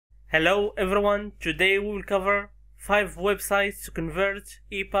Hello everyone, today we will cover 5 websites to convert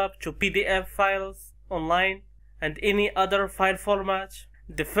EPUB to PDF files online and any other file format.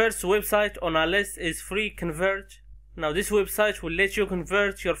 The first website on our list is FreeConvert. Now this website will let you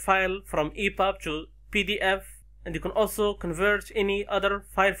convert your file from EPUB to PDF, and you can also convert any other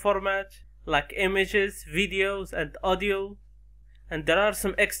file format like images, videos and audio. And there are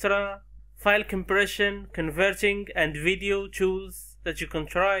some extra file compression, converting and video tools that you can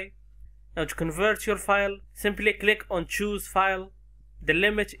try. Now to convert your file, simply click on choose file. The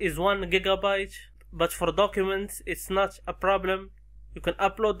limit is 1 GB, but for documents it's not a problem. You can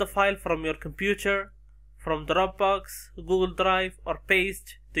upload the file from your computer, from Dropbox, Google Drive, or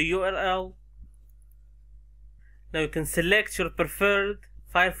paste the URL. Now you can select your preferred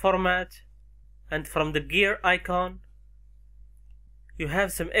file format, and from the gear icon you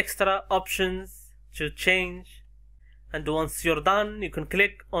have some extra options to change. And once you're done, you can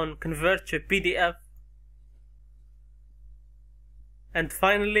click on convert to PDF, and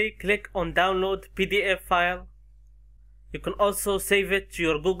finally click on download PDF file. You can also save it to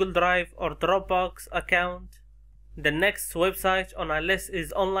your Google Drive or Dropbox account. The next website on our list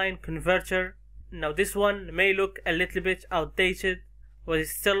is Online Converter. Now this one may look a little bit outdated, but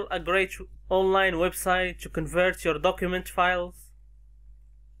it's still a great online website to convert your document files,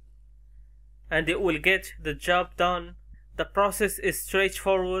 and it will get the job done. The process is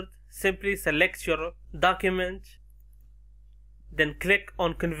straightforward. Simply select your document, then click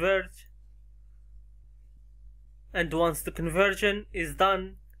on convert, and once the conversion is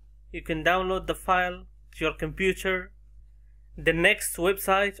done, you can download the file to your computer. The next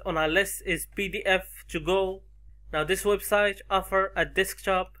website on our list is PDF2Go. Now this website offers a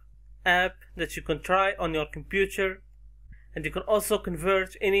desktop app that you can try on your computer, and you can also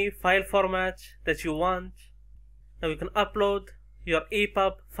convert any file format that you want. Now you can upload your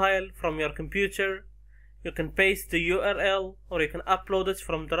EPUB file from your computer. You can paste the URL, or you can upload it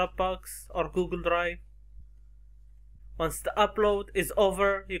from Dropbox or Google Drive. Once the upload is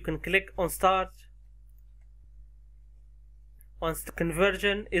over, you can click on start. Once the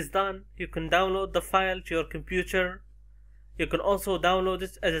conversion is done, you can download the file to your computer. You can also download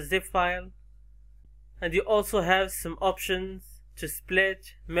it as a zip file. And you also have some options to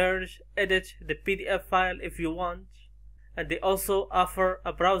split, merge, edit the PDF file if you want. And they also offer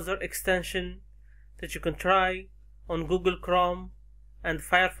a browser extension that you can try on Google Chrome and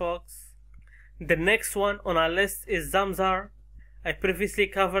Firefox. The next one on our list is Zamzar. I previously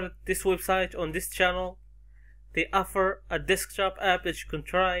covered this website on this channel. They offer a desktop app that you can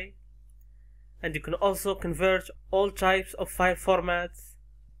try, and you can also convert all types of file formats.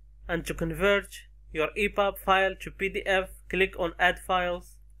 And to convert your EPUB file to PDF, click on Add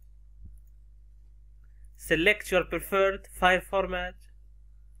Files. Select your preferred file format,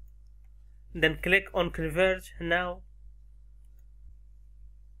 then click on Convert Now.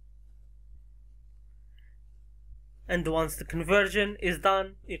 And once the conversion is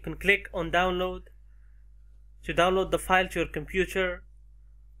done, you can click on Download to download the file to your computer,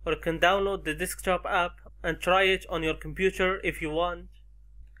 or you can download the desktop app and try it on your computer if you want.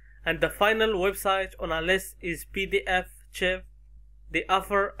 And the final website on our list is PDF2Chev. They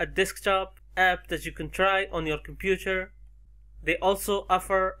offer a desktop app that you can try on your computer. They also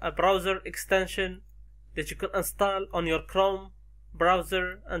offer a browser extension that you can install on your Chrome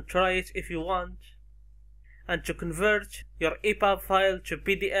browser and try it if you want. And to convert your EPUB file to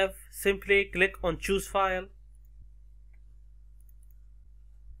PDF, simply click on choose file.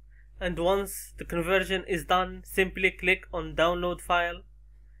 And once the conversion is done, simply click on download file.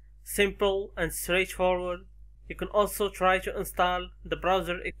 Simple and straightforward. You can also try to install the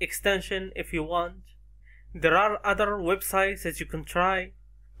browser extension if you want. There are other websites that you can try,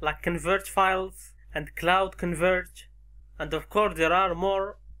 like Convert Files and Cloud Convert. And of course there are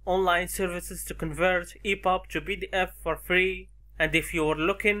more online services to convert EPUB to PDF for free. And if you are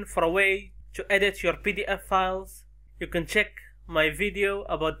looking for a way to edit your PDF files, you can check my video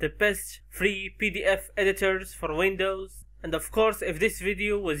about the best free PDF editors for Windows. And of course, if this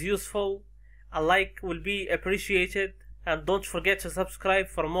video was useful, a like will be appreciated, and don't forget to subscribe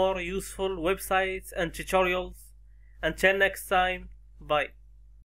for more useful websites and tutorials. Until next time, bye.